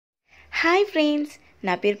Hi friends,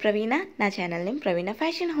 నా పేరు ప్రవీణ. నా ఛానల్ నేమ్ ప్రవీణ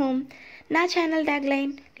ఫ్యాషన్ హోమ్. నా ఛానల్ ట్యాగ్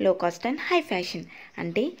లైన్ లో కాస్ట్ అండ్ హై ఫ్యాషన్.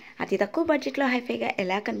 అంటే అతి తక్కువ బడ్జెట్లో హైఫైగా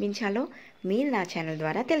ఎలా కనిపించాలో మీరు నా ఛానల్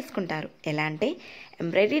ద్వారా తెలుసుకుంటారు. ఎలా అంటే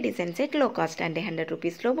ఎంబ్రాయిడరీ డిజైన్ సెట్ లో కాస్ట్ అంటే 100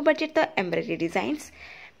 రూపీస్ లోపు బడ్జెట్తో embroidery designs,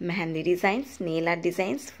 mehndi designs, nail art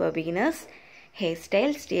designs for beginners, hair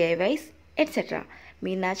styles, DIYs etcetera.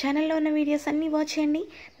 మీరు నా ఛానల్లో ఉన్న వీడియోస్ అన్నీ వాచ్ చేయండి.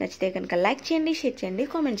 నచ్చితే కనుక లైక్ చేయండి, షేర్ చేయండి,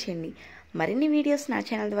 కామెంట్ చేయండి. మరిన్ని వీడియోస్ నా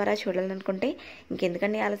ఛానల్ ద్వారా చూడాలనుకుంటే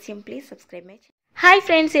ఇంకెందుకండి ఆలస్యం, please subscribe my channel. Hi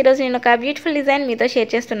friends, ఈరోజు నేను ఒక బ్యూటిఫుల్ డిజైన్ మీతో షేర్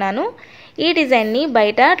చేస్తున్నాను. ఈ డిజైన్ని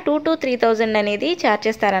బయట 2,000 to 3,000 అనేది ఛార్జ్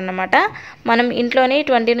చేస్తారన్నమాట. మనం ఇంట్లోనే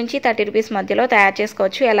 20 నుంచి 30 రూపీస్ మధ్యలో తయారు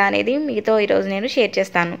చేసుకోవచ్చు. ఎలా అనేది మీతో ఈరోజు నేను షేర్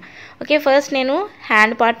చేస్తాను. ఓకే, ఫస్ట్ నేను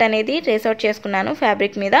హ్యాండ్ పార్ట్ అనేది ట్రేస్ అవుట్ చేసుకున్నాను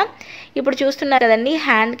ఫ్యాబ్రిక్ మీద. ఇప్పుడు చూస్తున్నారు కదండి,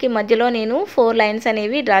 హ్యాండ్కి మధ్యలో నేను 4 లైన్స్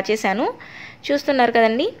అనేవి డ్రా చేశాను. చూస్తున్నారు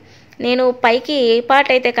కదండి, నేను పైకి ఏ పార్ట్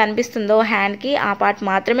అయితే కనిపిస్తుందో హ్యాండ్కి ఆ పార్ట్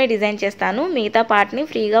మాత్రమే డిజైన్ చేస్తాను. మిగతా పార్ట్ని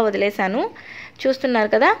ఫ్రీగా వదిలేశాను. చూస్తున్నారు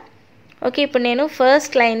కదా. ఓకే, ఇప్పుడు నేను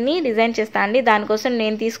ఫస్ట్ లైన్ని డిజైన్ చేస్తాను అండి. దానికోసం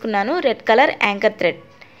నేను తీసుకున్నాను రెడ్ కలర్ యాంకర్ థ్రెడ్.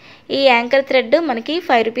 ఈ యాంకర్ థ్రెడ్ మనకి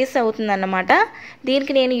 5 రూపీస్ అవుతుందన్నమాట.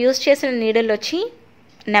 దీనికి నేను యూస్ చేసిన నీడిల్ వచ్చి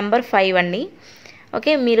నెంబర్ 5 అండి.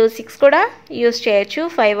 ఓకే, మీరు 6 కూడా యూస్ చేయొచ్చు.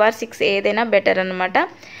 5 or 6 ఏదైనా బెటర్ అన్నమాట.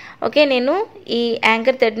 ఓకే, నేను ఈ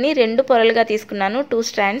యాంకర్ థ్రెడ్ని 2 పొరలుగా తీసుకున్నాను, 2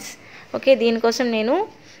 స్ట్రాండ్స్. ఓకే, దీనికోసం నేను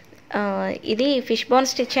ఇది ఫిష్ బోన్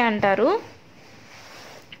స్టిచ్ అంటారు,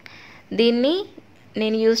 దీన్ని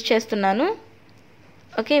నేను యూజ్ చేస్తున్నాను.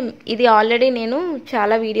 ఓకే, ఇది ఆల్రెడీ నేను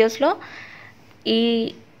చాలా వీడియోస్లో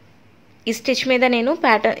ఈ స్టిచ్ మీద నేను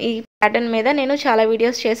ప్యాటర్న్ మీద నేను చాలా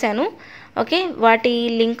వీడియోస్ చేశాను. ఓకే, వాటి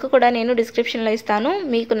లింక్ కూడా నేను డిస్క్రిప్షన్లో ఇస్తాను.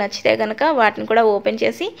 మీకు నచ్చితే కనుక వాటిని కూడా ఓపెన్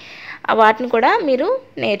చేసి వాటిని కూడా మీరు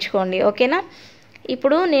నేర్చుకోండి. ఓకేనా.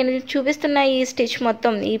 ఇప్పుడు నేను చూపిస్తున్న ఈ స్టిచ్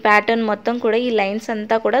మొత్తం, ఈ ప్యాటర్న్ మొత్తం కూడా ఈ లైన్స్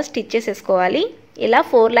అంతా కూడా స్టిచ్ చేసేసుకోవాలి. ఇలా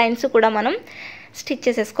 4 లైన్స్ కూడా మనం స్టిచ్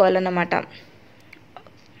చేసేసుకోవాలన్నమాట.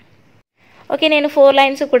 ఓకే, నేను 4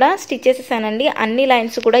 లైన్స్ కూడా స్టిచ్ చేసేసానండి. అన్ని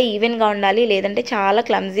లైన్స్ కూడా ఈవెన్గా ఉండాలి, లేదంటే చాలా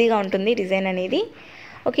క్లమ్జీగా ఉంటుంది డిజైన్ అనేది.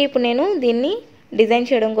 ఓకే, ఇప్పుడు నేను దీన్ని డిజైన్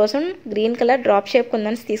చేయడం కోసం గ్రీన్ కలర్ డ్రాప్ షేప్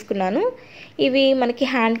కుందన్స్ తీసుకున్నాను. ఇవి మనకి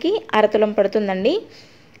హ్యాండ్కి అరతులం పడుతుందండి.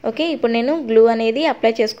 ఓకే, ఇప్పుడు నేను గ్లూ అనేది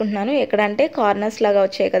అప్లై చేసుకుంటున్నాను. ఎక్కడ అంటే కార్నర్స్ లాగా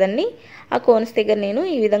వచ్చాయి కదండి, ఆ కోన్స్ దగ్గర నేను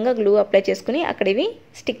ఈ విధంగా గ్లూ అప్లై చేసుకుని అక్కడ ఇవి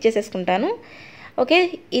స్టిక్ చేసేసుకుంటాను. ఓకే,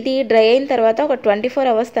 ఇది డ్రై అయిన తర్వాత ఒక 24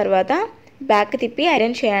 hours తర్వాత బ్యాక్ తిప్పి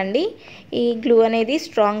ఐరన్ చేయండి. ఈ గ్లూ అనేది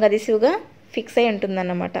స్ట్రాంగ్ అదిసివ్గా ఫిక్స్ అయి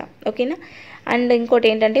ఉంటుందన్నమాట. ఓకేనా. అండ్ ఇంకోటి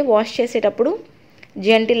ఏంటంటే, వాష్ చేసేటప్పుడు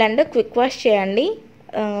జెంటిల్ అండ్ క్విక్ వాష్ చేయండి.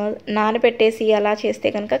 నానబెట్టేసి అలా చేస్తే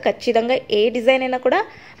కనుక ఖచ్చితంగా ఏ డిజైన్ అయినా కూడా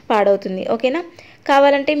పాడవుతుంది. ఓకేనా.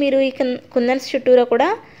 కావాలంటే మీరు ఈ కుందన్స్ చుట్టూరా కూడా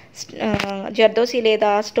జర్దోసి లేదా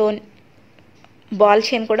స్టోన్ బాల్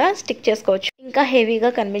చైన్ కూడా స్టిక్ చేసుకోవచ్చు, ఇంకా హెవీగా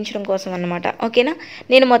కనిపించడం కోసం అన్నమాట. ఓకేనా.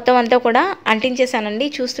 నేను మొత్తం అంతా కూడా అంటించేసానండి.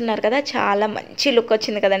 చూస్తున్నారు కదా, చాలా మంచి లుక్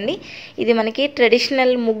వచ్చింది కదండి. ఇది మనకి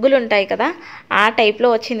ట్రెడిషనల్ ముగ్గులు ఉంటాయి కదా, ఆ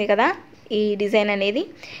టైప్లో వచ్చింది కదా ఈ డిజైన్ అనేది.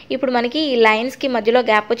 ఇప్పుడు మనకి ఈ లైన్స్కి మధ్యలో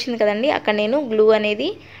గ్యాప్ వచ్చింది కదండి, అక్కడ నేను గ్లూ అనేది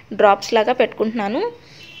డ్రాప్స్ లాగా పెట్టుకుంటున్నాను.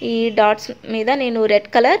 ఈ డాట్స్ మీద నేను రెడ్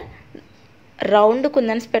కలర్ రౌండ్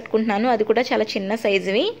కుందన్స్ పెట్టుకుంటున్నాను, అది కూడా చాలా చిన్న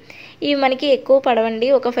సైజువి. ఇవి మనకి ఎక్కువ పడవండి,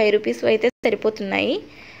 ఒక 5 రూపీస్ అయితే సరిపోతున్నాయి.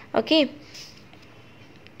 ఓకే,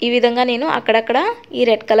 ఈ విధంగా నేను అక్కడక్కడ ఈ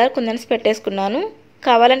రెడ్ కలర్ కుందన్స్ పెట్టేసుకున్నాను.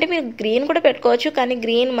 కావాలంటే మీరు గ్రీన్ కూడా పెట్టుకోవచ్చు, కానీ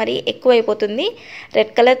గ్రీన్ మరీ ఎక్కువ అయిపోతుంది.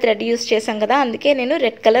 రెడ్ కలర్ థ్రెడ్ యూస్ చేశాం కదా, అందుకే నేను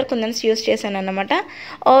రెడ్ కలర్ కుందన్స్ యూస్ చేశాను అన్నమాట.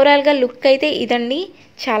 ఓవరాల్గా లుక్ అయితే ఇదండి.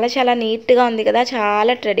 చాలా చాలా నీట్గా ఉంది కదా,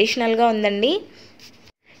 చాలా ట్రెడిషనల్గా ఉందండి.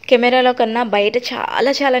 కెమెరాలో కన్నా బయట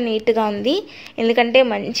చాలా చాలా నీట్గా ఉంది, ఎందుకంటే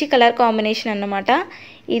మంచి కలర్ కాంబినేషన్ అన్నమాట.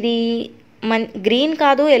 ఇది గ్రీన్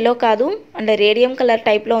కాదు, ఎల్లో కాదు, అంటే రేడియం కలర్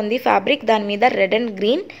టైప్లో ఉంది ఫ్యాబ్రిక్. దాని మీద రెడ్ అండ్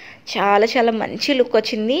గ్రీన్ చాలా చాలా మంచి లుక్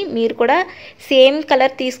వచ్చింది. మీరు కూడా సేమ్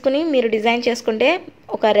కలర్ తీసుకుని మీరు డిజైన్ చేసుకుంటే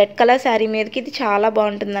ఒక రెడ్ కలర్ శారీ మీదకి ఇది చాలా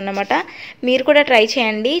బాగుంటుంది అన్నమాట. మీరు కూడా ట్రై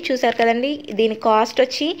చేయండి. చూసారు కదండి, దీని కాస్ట్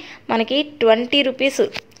వచ్చి మనకి 20 రూపీస్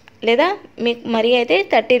లేదా మీకు మరీ అయితే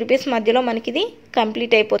 30 రూపీస్ మధ్యలో మనకి ఇది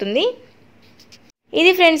కంప్లీట్ అయిపోతుంది.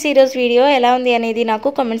 ఇది ఫ్రెండ్స్ ఈరోజు వీడియో. ఎలా ఉంది అనేది నాకు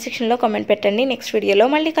కామెంట్ సెక్షన్లో కామెంట్ పెట్టండి. నెక్స్ట్ వీడియోలో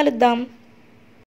మళ్ళీ కలుద్దాం.